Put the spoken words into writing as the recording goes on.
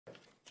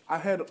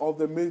ahead of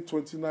the May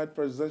 29th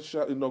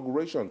presidential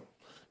inauguration.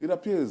 It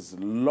appears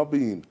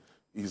lobbying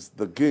is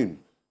the game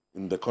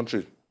in the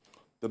country.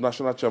 The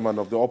national chairman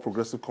of the All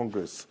Progressive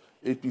Congress,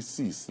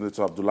 APC,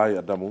 Senator Abdullahi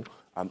Adamu,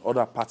 and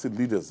other party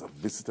leaders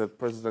visited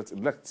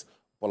President-elect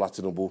Bola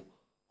Tinubu,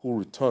 who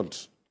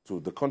returned to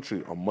the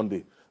country on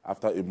Monday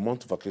after a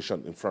month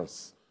vacation in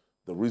France.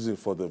 The reason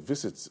for the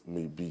visit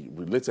may be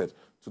related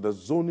to the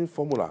zoning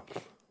formula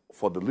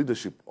for the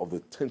leadership of the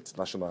 10th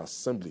National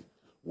Assembly,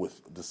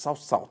 with the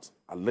South-South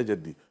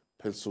allegedly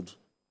penciled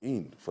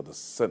in for the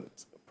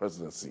Senate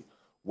Presidency,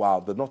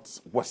 while the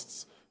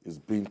North-West is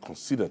being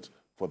considered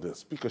for the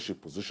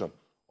speakership position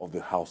of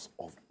the House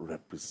of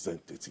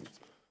Representatives.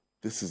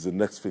 This is the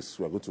next phase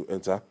we are going to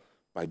enter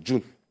by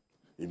June.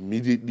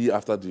 Immediately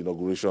after the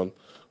inauguration,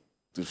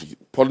 the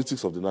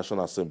politics of the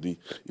National Assembly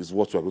is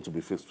what we are going to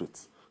be faced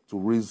with, to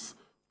raise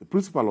the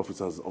principal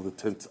officers of the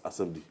 10th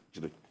Assembly.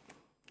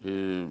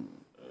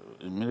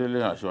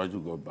 Immediately as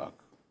Ashwaju got back,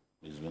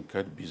 he's been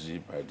kept busy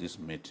by these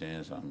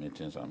meetings and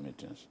meetings and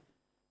meetings.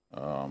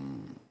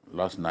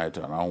 Last night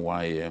around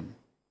 1 a.m.,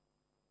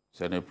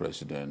 Senate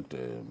President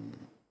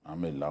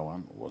Ahmed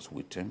Lawan was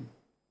with him.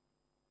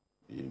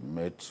 He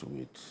met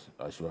with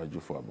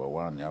Ashwaju for about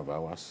 1.5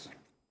 hours,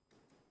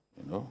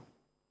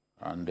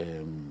 and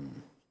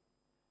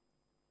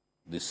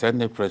the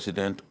Senate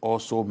President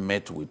also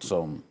met with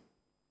some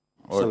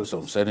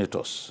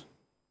senators.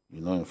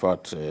 In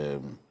fact,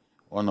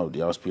 one of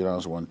the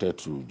aspirants wanted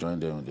to join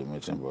them in the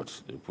meeting,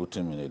 but they put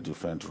him in a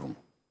different room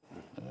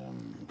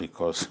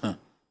because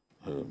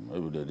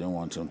maybe they didn't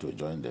want him to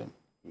join them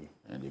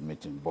in the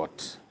meeting.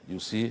 But you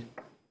see,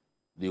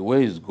 the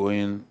way it's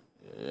going,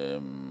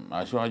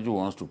 Ashwaju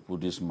wants to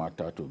put this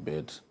matter to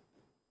bed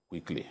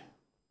quickly.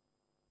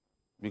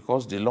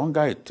 Because the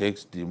longer it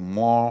takes, the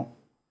more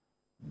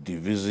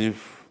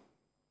divisive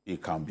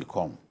it can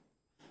become.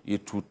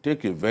 It will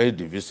take a very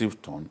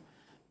divisive turn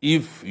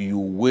if you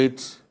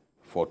wait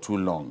for too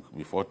long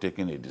before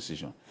taking a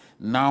decision.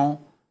 Now,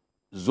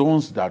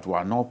 zones that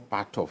were not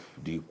part of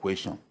the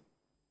equation,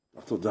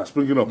 so they're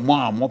springing up. More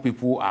and more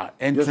people are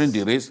entering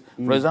the race.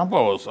 For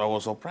example, I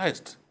was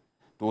surprised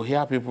to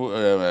hear people,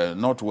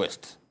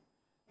 Northwest,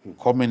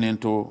 coming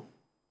into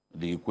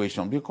the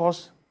equation,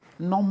 because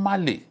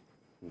normally,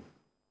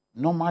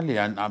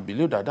 and I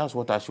believe that that's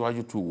what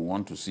Ashwaju too will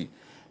want to see,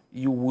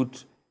 you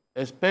would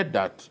expect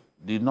that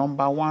the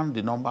number one,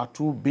 the number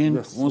two being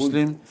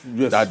Muslim,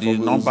 that the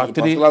number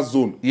three,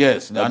 zone,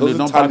 and the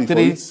number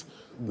three,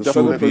 the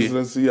Senate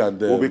Presidency and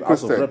the will be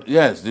Christian.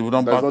 Yes, the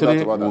number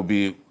three will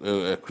be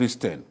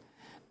Christian.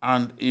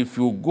 And if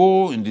you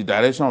go in the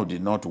direction of the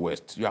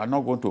Northwest, you are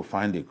not going to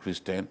find a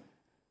Christian.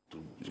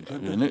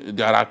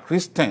 There are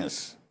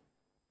Christians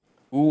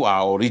who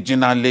are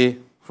originally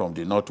from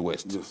the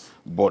Northwest,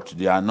 but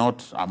they are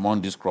not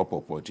among this crop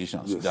of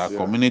politicians. There are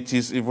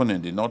communities, even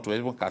in the Northwest,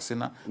 even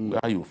Katsina,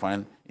 where you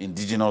find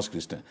indigenous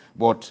Christians,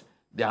 but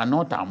they are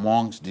not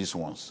amongst these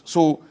ones.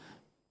 So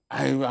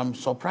I am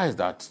surprised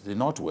that the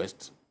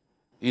Northwest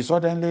is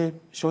suddenly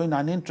showing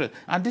an interest.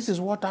 And this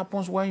is what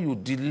happens when you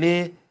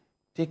delay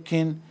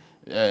taking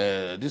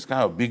this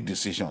kind of big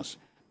decisions.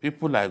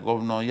 People like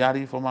Governor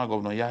Yari, former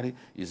Governor Yari,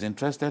 is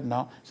interested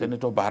now.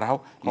 Senator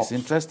Barau is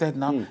interested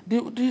now.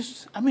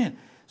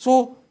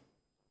 So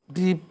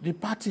the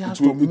party has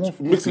to move. It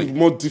makes it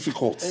more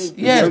difficult.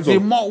 Yes,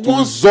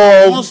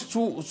 once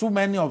too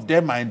many of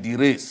them are in the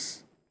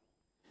race,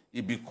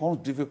 it becomes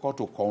difficult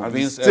to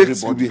convince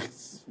everybody. Will be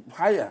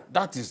higher.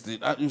 That is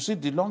you see,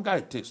 the longer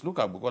it takes. Look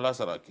at Bukola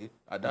Saraki.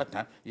 At that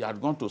time, he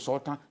had gone to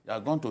Sultan, he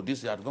had gone to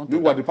this, he had gone to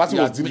that. The party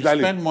was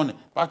spent money.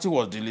 Party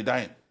was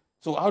dilly-dallying.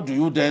 So how do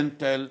you then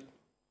tell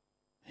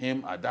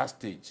him at that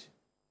stage?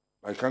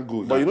 I can't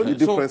go. But you know the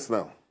difference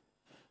now.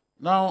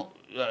 Now,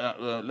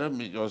 let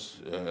me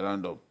just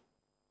round up.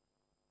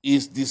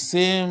 It's the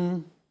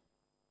same,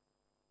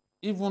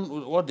 even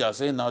what they are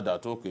saying now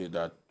that,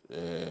 that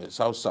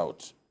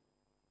South-South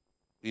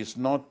is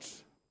not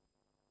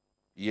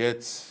yet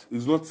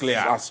it's not clear.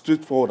 As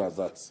straightforward as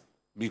that.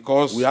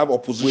 Because we have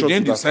opposition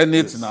within to the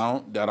Senate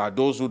now, there are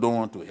those who don't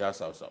want to hear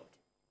South-South.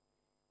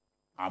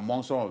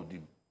 Among some of the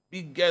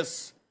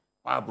biggest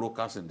power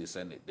brokers in the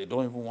Senate, they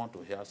don't even want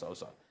to hear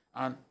South-South.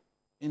 And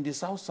in the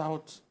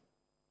South-South,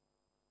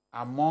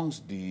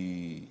 amongst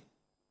the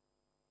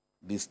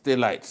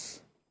statelites,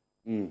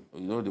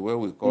 the way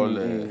we call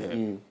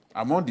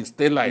among the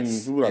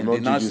statelites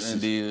in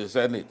the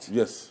Senate,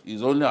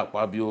 is only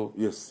Akpabio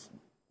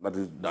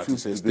that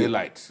is a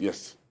statelight,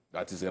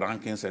 that is a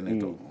ranking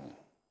senator.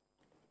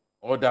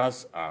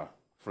 Others are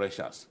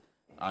freshers,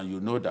 and you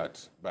know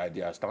that by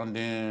their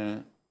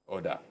standing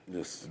order,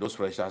 those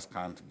freshers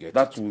can't get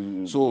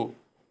it. So,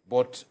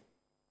 but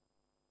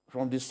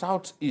from the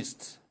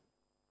Southeast,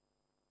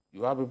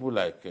 you have people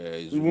like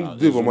even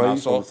Dave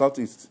Omayi from the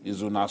Southeast.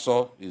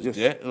 Izunaso is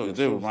there. No,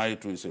 Dave Omayi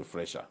too is a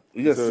fresher.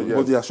 Yes,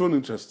 but they are showing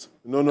interest.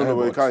 No,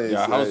 we can't.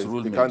 Their house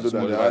rule they can't do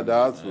that.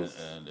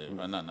 The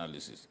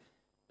analysis.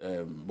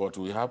 But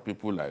we have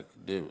people like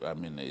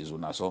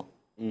Izunaso.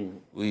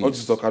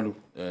 Ojus Okalu.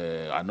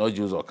 And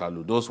Ojus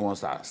Okalu. Those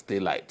ones are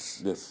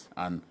statelights. Yes.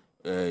 And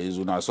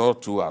Izunaso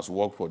too has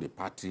worked for the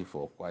party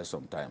for quite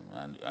some time,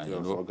 and you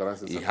know,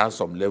 he has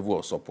some level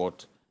of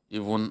support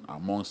even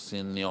among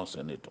senior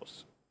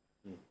senators.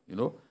 You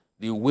know,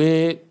 the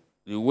way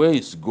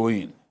it's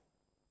going,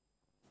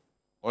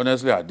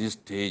 honestly, at this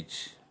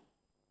stage,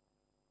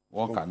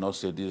 one cannot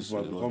say this.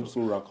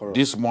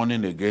 This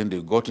morning again,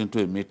 they got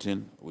into a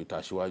meeting with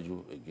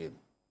Asiwaju again.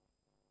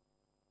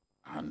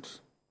 And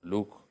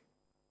look,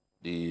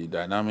 the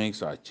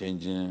dynamics are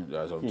changing.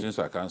 There are some things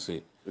I can't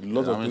say. The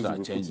dynamics are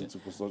changing.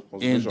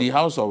 In the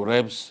House of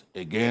Reps,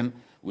 again,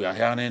 we are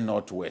hearing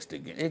Northwest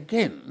again.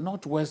 Again,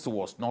 Northwest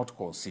was not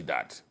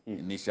considered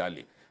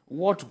initially.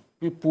 What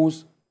people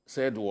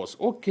said was,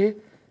 okay,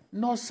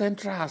 North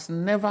Central has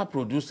never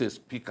produced a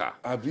speaker.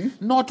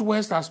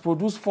 Northwest has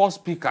produced 4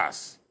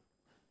 speakers.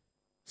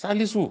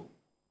 Salisu,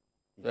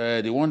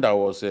 the one that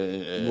was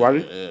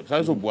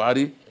Salisu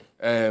Buhari,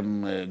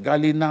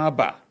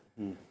 Galinaba,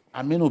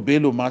 Aminu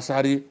Bello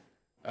Masari,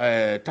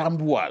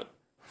 Tambuwal,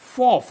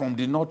 4 from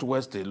the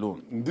Northwest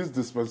alone. In this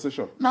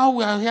dispensation. Now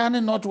we are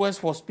hearing Northwest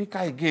for speaker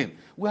again,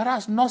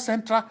 whereas North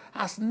Central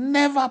has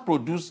never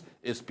produced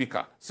a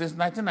speaker since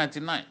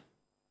 1999.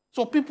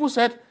 So people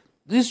said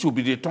this should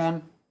be the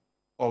turn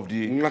of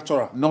the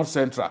North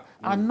Central.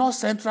 And North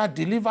Central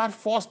delivered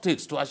 4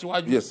 states to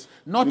Asiwaju. Yes.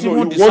 Not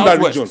even the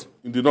Southwest. Region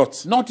in the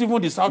North. Not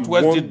even the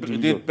Southwest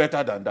did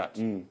better than that.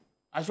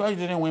 Asiwaju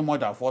didn't win more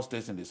than 4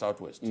 states in the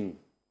Southwest.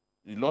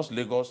 He lost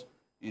Lagos.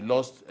 He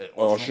lost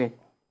Osun.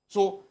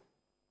 So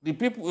the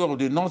people of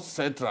the North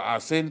Central are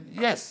saying,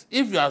 yes,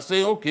 if you are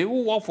saying, okay,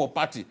 we work for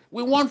party,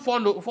 we want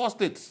 4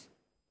 states.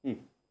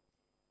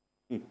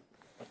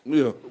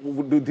 Yeah.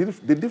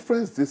 The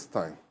difference this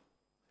time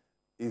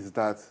is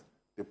that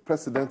the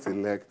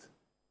president-elect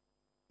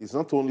is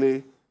not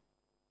only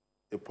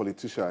a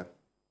politician,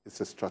 it's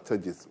a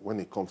strategist when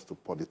it comes to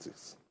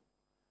politics.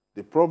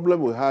 The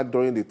problem we had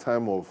during the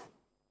time of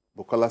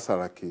Bukola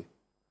Saraki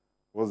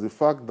was the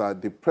fact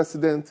that the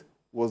president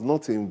was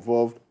not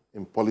involved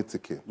in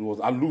politicking. He was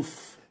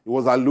aloof. He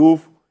was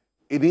aloof.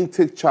 He didn't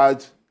take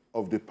charge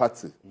of the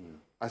party.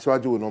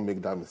 Asiwaju will not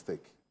make that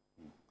mistake.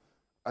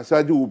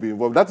 Asiwaju will be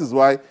involved. That is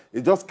why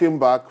he just came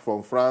back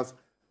from France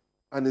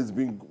and he's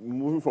been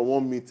moving from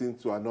one meeting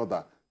to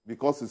another,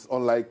 because it's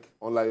unlike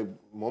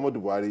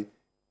Muhammadu Buhari.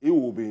 He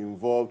will be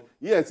involved.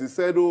 Yes, he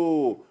said,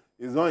 oh,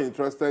 he's not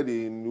interested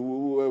in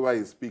whoever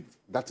he speaks.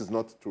 That is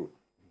not true.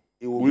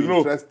 He will be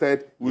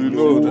interested in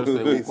who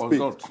he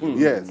speaks.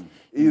 Yes.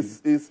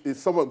 It's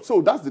someone. So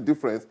that's the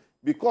difference,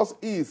 because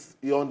he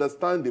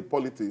understands the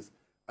politics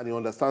and he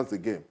understands the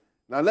game.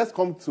 Now let's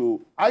come to,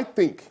 I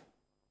think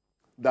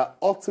that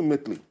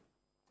ultimately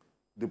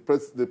the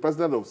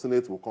president of the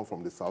Senate will come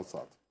from the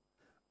South-South.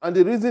 And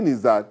the reason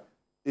is that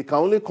it can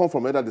only come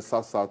from either the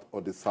South-South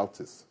or the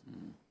Southeast.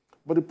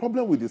 But the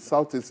problem with the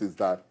Southeast is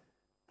that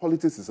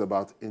politics is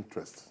about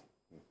interest.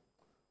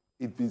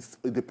 It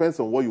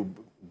depends on what you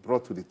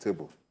brought to the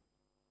table.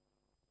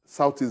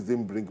 Southeast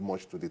didn't bring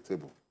much to the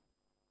table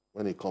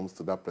when it comes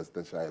to that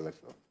presidential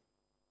election.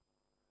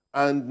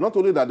 And not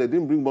only that they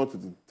didn't bring much to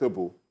the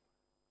table,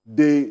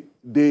 they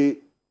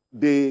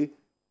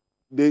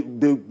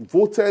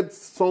voted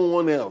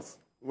someone else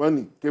when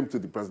it came to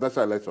the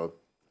presidential election,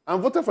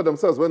 and voted for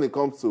themselves when it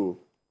comes to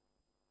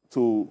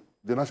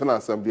the National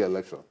Assembly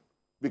election.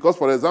 Because,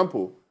 for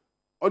example,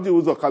 Orji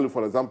Uzor Kalu,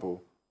 for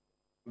example,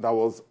 that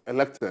was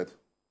elected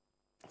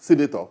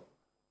senator,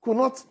 could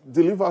not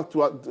deliver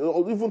to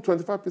even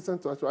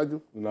 25% to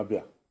Asiwaju. In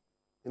Abia.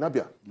 In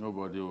Abia.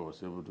 Nobody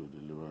was able to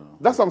deliver.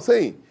 That's what I'm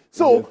saying.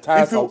 So,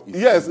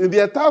 yes, in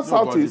the entire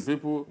Southeast,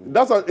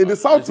 that's in the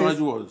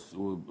Southeast,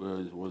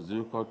 was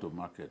difficult to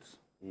market.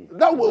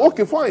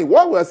 Okay, fine.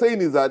 What we're saying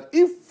is that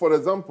if, for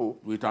example,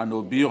 with an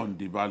OB on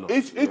the ballot,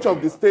 each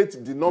of the states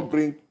did not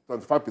bring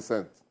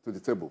 25% to the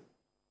table,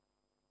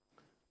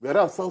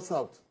 whereas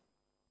South-South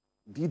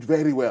did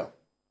very well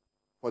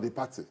for the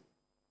party.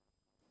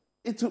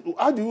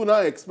 How do you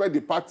now expect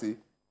the party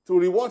to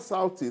reward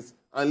Southeast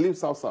and leave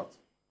South-South?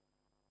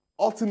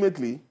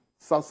 Ultimately,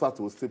 South-South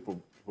will still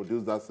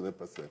produce that Senate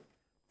percent.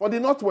 For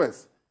the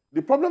Northwest,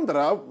 the problem that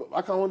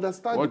I can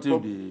understand. What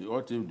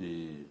if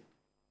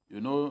you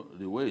know,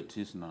 the way it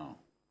is now,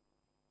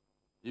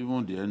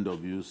 even the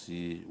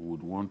NWC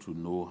would want to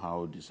know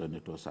how the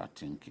senators are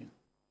thinking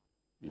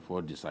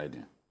before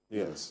deciding.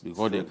 Yes.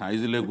 Because they can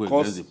easily go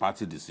against the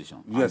party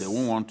decision. Yes. And they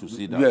won't want to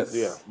see that. Yes.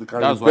 Yeah.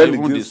 That's why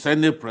even the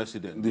Senate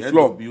President, the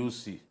floor.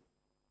 NWC,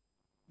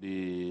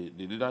 the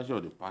leadership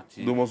of the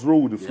party, they must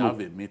roll with the flow. Have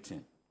a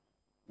meeting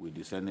with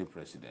the Senate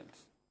President.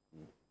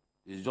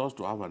 It's just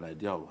to have an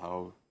idea of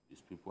how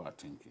these people are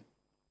thinking.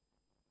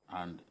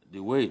 And the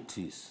way it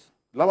is.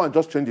 Lawan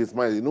just changed his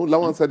mind. You know,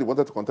 Lawan said he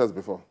wanted to contest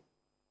before.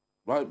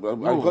 Right, I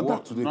got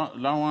that today.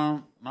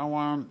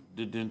 Lawan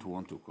didn't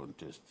want to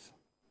contest.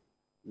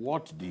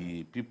 What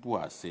the people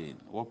are saying,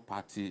 what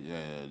party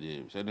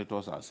the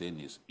senators are saying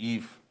is,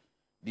 if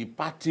the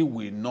party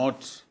will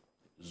not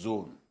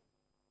zone,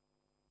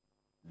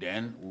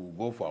 then we'll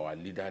go for our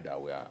leader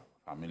that we are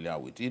familiar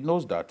with. He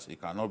knows that he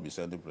cannot be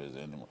Senate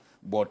President anymore.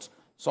 But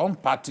some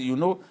party, you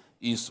know,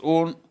 his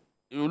own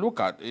you look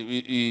at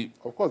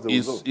Of course,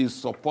 his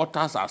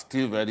supporters are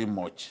still very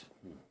much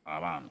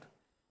around.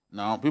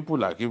 Now, people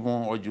like even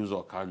Ojus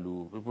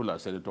Okalu, people like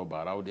Senator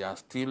Barao, they are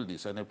still the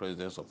Senate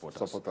President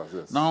supporters.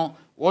 Yes. Now,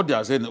 what they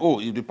are saying,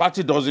 oh, if the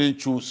party doesn't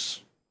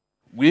choose,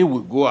 we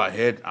will go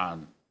ahead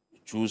and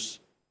choose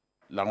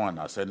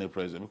Lawan as Senate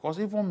President. Because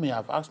even me,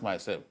 I've asked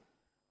myself,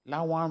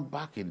 Lawan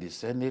back in the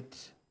Senate,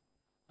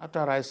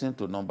 after rising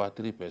to number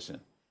 3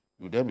 person,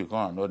 you then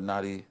become an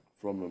ordinary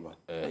member.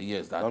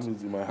 Yes, that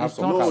means you might have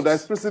some. No,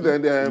 that's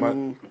President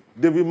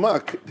David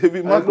Mark.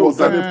 David Mark was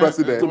Senate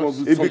President.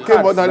 He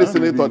became ordinary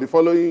senator the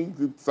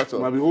following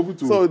session.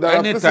 So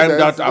anytime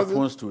that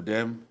happens to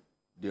them,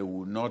 they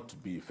will not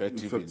be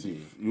effective.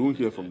 You won't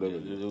hear from them.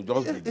 They will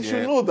just be there. You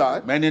should know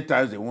that. Many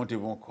times they won't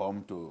even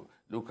come to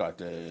look at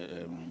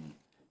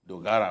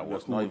Dogara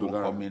was not even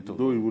coming to.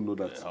 Don't even know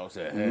that. That's what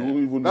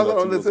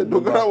they said.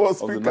 Dogara was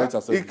speaker.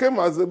 He came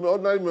as an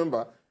ordinary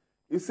member.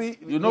 You see,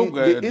 you know,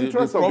 the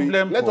interest of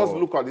let us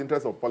look at the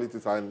interest of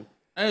politics. And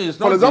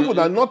for example,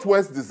 that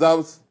Northwest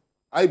deserves,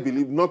 I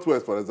believe,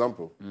 Northwest, for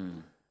example,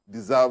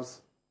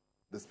 deserves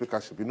the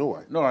speakership. You know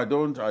why? No, I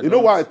don't. You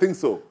know why I think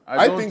so?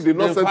 I think the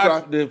North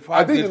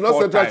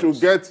Central should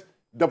get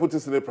deputy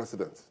Senate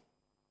president.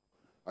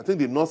 I think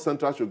the North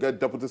Central should get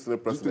deputy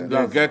Senate president.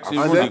 They get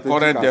even the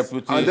current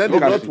deputy. And then the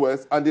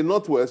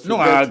Northwest. No,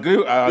 I agree.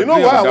 You know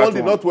why I want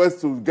the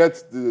Northwest to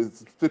get the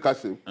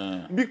speakership?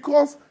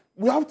 Because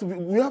they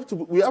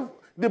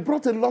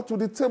brought a lot to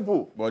the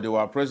table. But they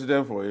were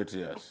president for 8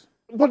 years.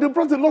 But they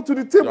brought a lot to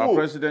the table. They were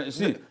president.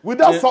 See,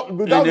 without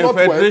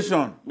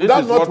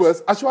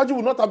Northwest, Asiwaju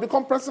would not have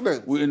become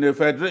president. In the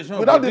federation,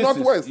 without the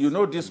Northwest. You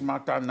know, this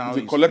matter now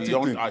is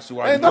beyond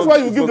Asiwaju. And that's why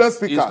you give them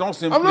speaker.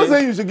 I'm not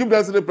saying you should give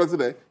them Senate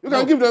president. You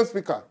can give them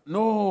speaker.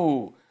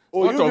 No.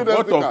 What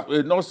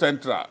of North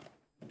Central?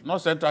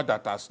 North Central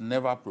that has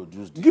never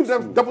produced. Give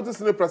them deputy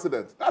Senate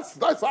president. That's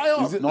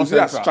iron. Is it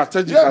a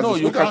strategic? Yeah, no,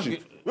 you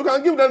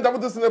can give them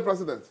deputy Senate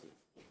president.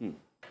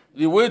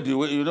 The way,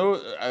 you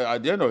know,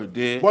 at the end of the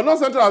day. But North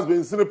Central has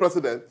been Senate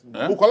president.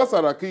 Bukola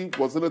Saraki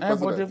was Senate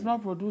president. But they've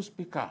not produced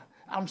speaker.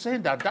 I'm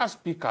saying that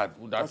speaker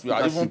that we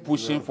are even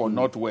pushing for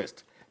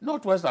Northwest.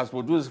 Northwest has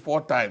produced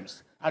 4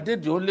 times. Are they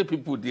the only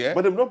people there?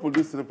 But they've not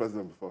produced Senate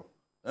president before.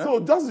 So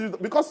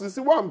just because you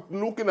see what I'm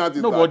looking at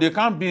is but they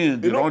can't be in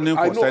the running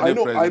for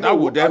Senate president. That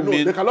would then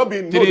mean they cannot be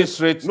in, three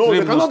straight. No,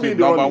 they cannot be in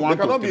the running. They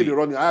cannot be in the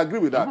running. I agree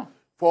with that.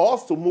 For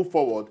us to move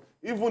forward,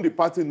 even the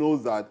party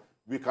knows that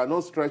we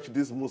cannot stretch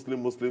this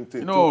Muslim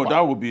thing. No, that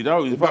would be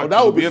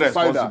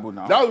irresponsible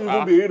now. That would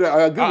even be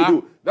I agree with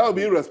you. That would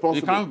be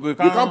irresponsible. We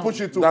can't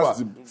push it too far.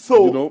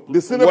 So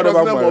the Senate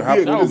president must be a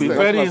Christian. That would be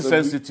very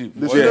insensitive.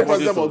 The Senate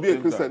president must be a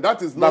Christian.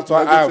 That is not. That's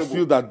why I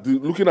feel that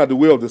looking at the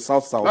way of the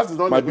South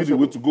might be the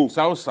way to go.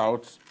 South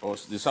or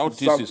the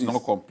Southeast is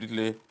not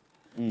completely.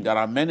 There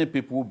are many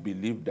people who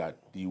believe that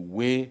the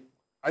way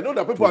I know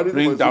that people are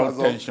bring down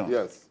tension.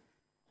 Yes.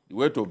 The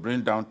way to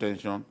bring down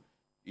tension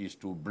is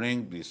to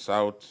bring the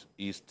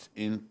Southeast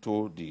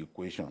into the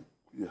equation.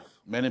 Yes.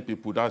 Many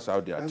people, that's how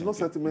they are thinking. There's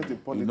no sentiment in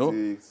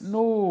politics.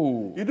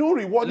 No. You don't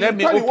reward. You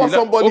can't reward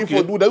somebody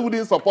for that who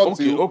didn't support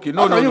you.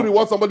 How can you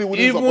reward somebody who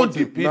didn't support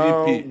you?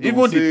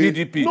 Even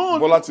the PDP. No,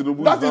 Bola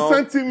Tinubu that is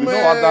sentiment. No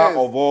other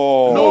of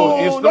all. No,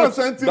 it's not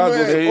sentiment.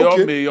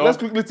 Okay, let's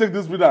quickly take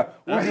this video.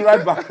 We'll be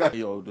right back.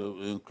 The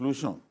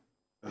inclusion.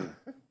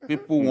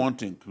 People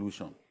want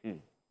inclusion.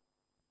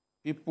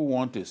 People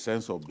want a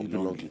sense of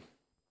belonging.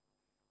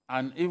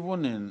 And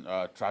even in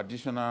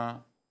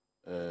traditional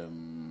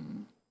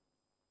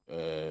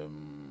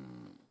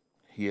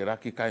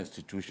hierarchical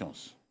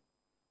institutions,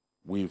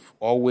 we've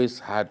always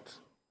had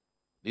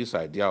this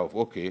idea of,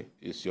 okay,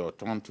 it's your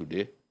turn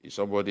today, it's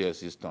somebody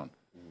else's turn.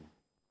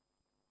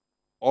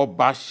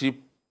 Ownership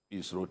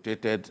is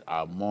rotated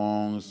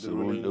amongst the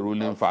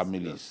ruling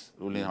families,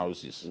 ruling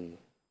houses.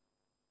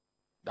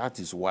 That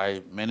is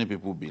why many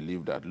people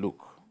believe that,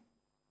 look,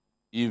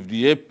 if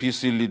the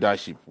APC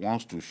leadership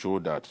wants to show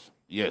that,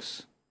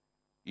 yes,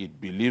 it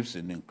believes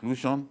in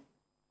inclusion,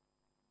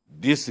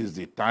 this is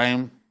the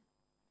time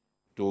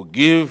to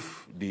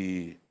give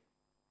the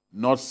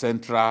North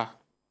Central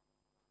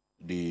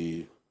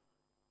the,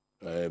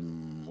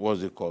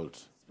 what's it called?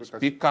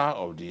 Speaker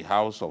of the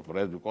House of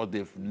Reps, because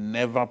they've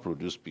never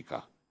produced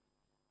speaker.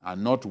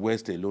 And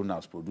Northwest alone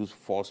has produced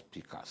 4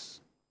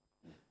 speakers.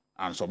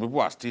 And some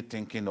people are still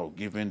thinking of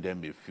giving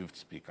them a 5th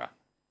speaker.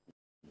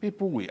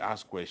 People will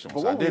ask questions.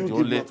 But what will you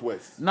give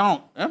Northwest?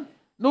 Now,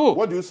 no.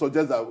 What do you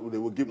suggest that they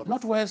will give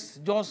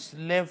Northwest? Just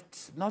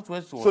left.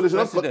 Northwest was so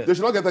they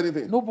should not get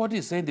anything? Nobody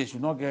is saying they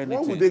should not get anything.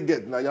 What would they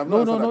get? Now, you have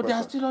no, there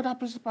are still other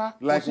principal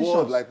positions.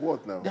 What? Like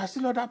what now? There are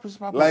still other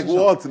principal like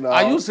positions. What now?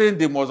 Are you saying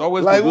they must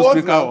always produce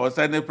speaker or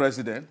Senate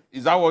president?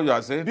 Is that what you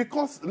are saying?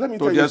 Because, let me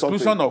tell you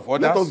something. Of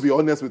others? Let us be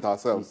honest with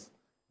ourselves.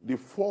 The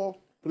 4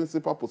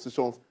 principal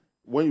positions,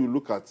 when you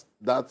look at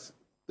that,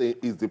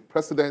 is the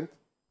president,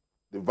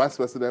 the vice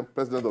president,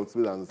 president of the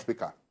Senate, and the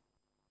speaker.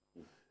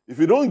 If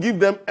you don't give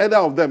them either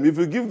of them, if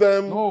you give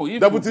them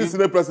deputy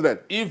Senate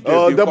president,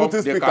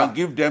 deputy speaker, they can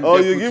give them or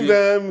you give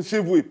them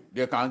chief whip,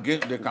 they can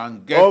get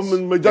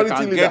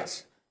majority leader.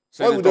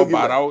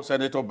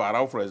 Senator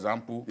Barrow, for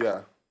example,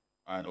 Yeah.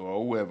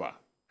 or whoever,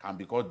 can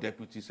become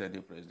deputy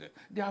Senate president.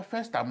 They are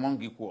first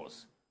among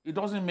equals. It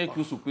doesn't make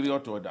you superior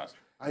to others.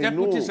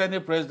 Deputy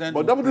Senate president,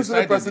 but deputy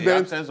Senate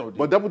president,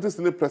 deputy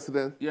Senate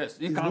president, yes,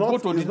 he can go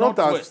to the not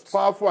Northwest. as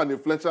powerful and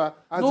influential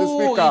as no, the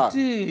speaker.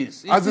 It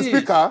is. As the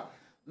speaker.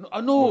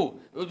 No,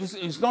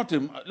 it's not.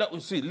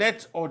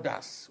 Let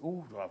others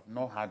who have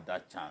not had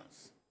that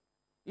chance.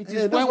 It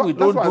is when we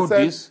don't do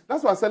this.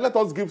 That's why I said let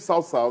us give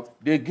South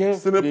they gave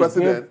Senate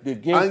president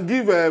and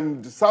give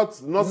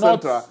North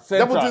Central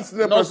deputy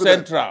Senate North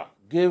president. Central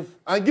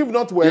And give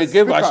Northwest. They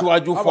gave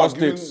Asiwaju 4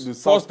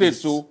 states. 4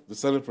 states, so the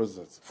Senate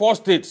president. 4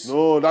 states.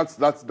 No, that's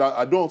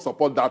I don't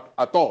support that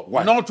at all.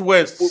 Why?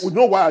 Northwest. We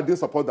know why I didn't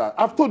support that.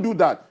 I've told you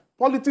that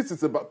politics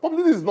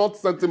is not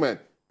sentiment.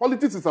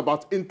 Politics is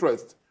about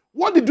interest.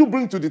 What did you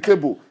bring to the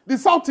table? The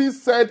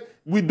Southeast said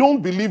we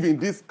don't believe in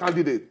this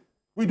candidate.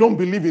 We don't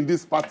believe in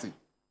this party.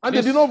 And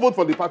they did not vote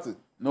for the party.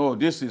 No,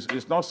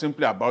 it's not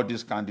simply about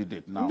this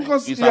candidate now.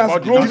 Because it's Did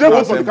about they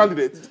vote for the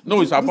candidate?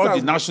 No, it's about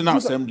the National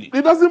Assembly.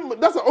 It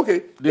doesn't. That's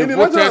okay. In the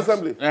National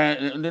Assembly.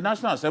 In the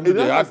National Assembly,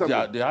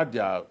 they had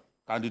their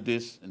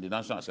candidates in the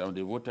National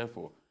Assembly. They voted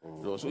for.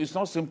 So it's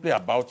not simply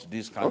about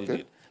this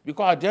candidate. Okay.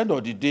 Because at the end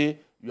of the day,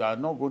 you are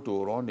not going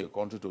to run a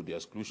country to the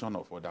exclusion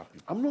of other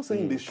people. I'm not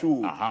saying they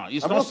should.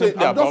 It's I'm not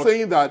I'm not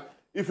saying that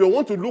if you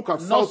want to look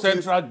at North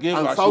Southeast Central gave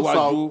and Asiwaju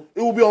South,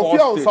 it will be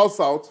unfair on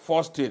South.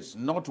 4 states,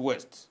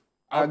 Northwest.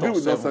 I agree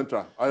with North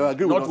Central. I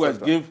agree with North Northwest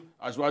Central. gave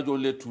Asiwaju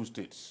only 2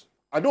 states.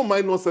 I don't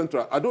mind North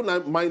Central. I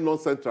don't mind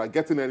North Central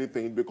getting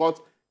anything because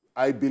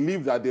I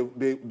believe that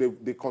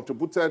they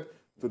contributed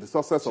to the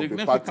success of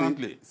the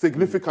party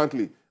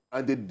significantly,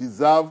 and they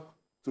deserve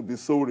to be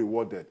so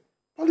rewarded.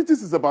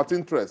 Politics is about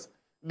interest.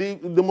 They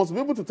must be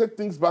able to take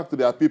things back to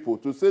their people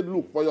to say,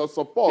 look, for your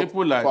support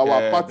people like for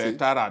our party.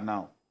 Betara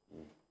now,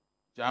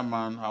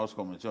 Chairman House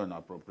Committee on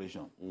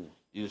Appropriation,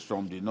 is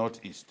from the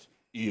Northeast.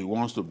 He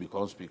wants to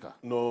become speaker.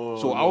 No.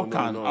 So how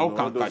can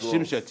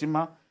Kashim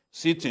Shettima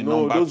sit in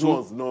number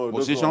 2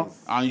 position,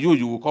 and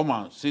you will come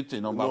and sit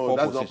in number 4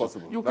 that's position? Not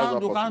possible.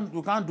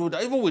 You can't do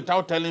that. Even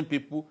without telling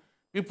people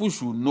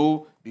should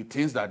know the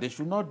things that they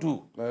should not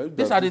do.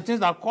 These are the things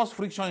that cause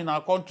friction in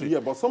our country. Yeah,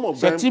 but some of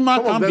them...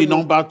 Shettima can be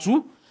number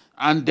 2,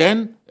 and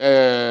then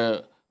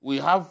we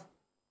have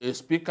a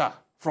speaker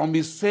from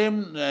the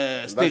same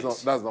state.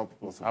 That's not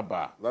possible.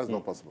 Abba. That's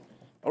not possible.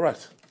 All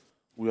right.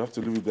 We have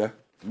to leave it there.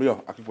 Mayor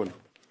Akiponi,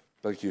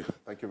 thank you.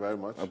 Thank you very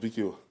much.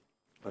 Abikio,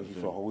 thank you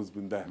for always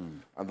being there.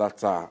 And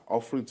that's our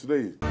offering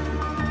today.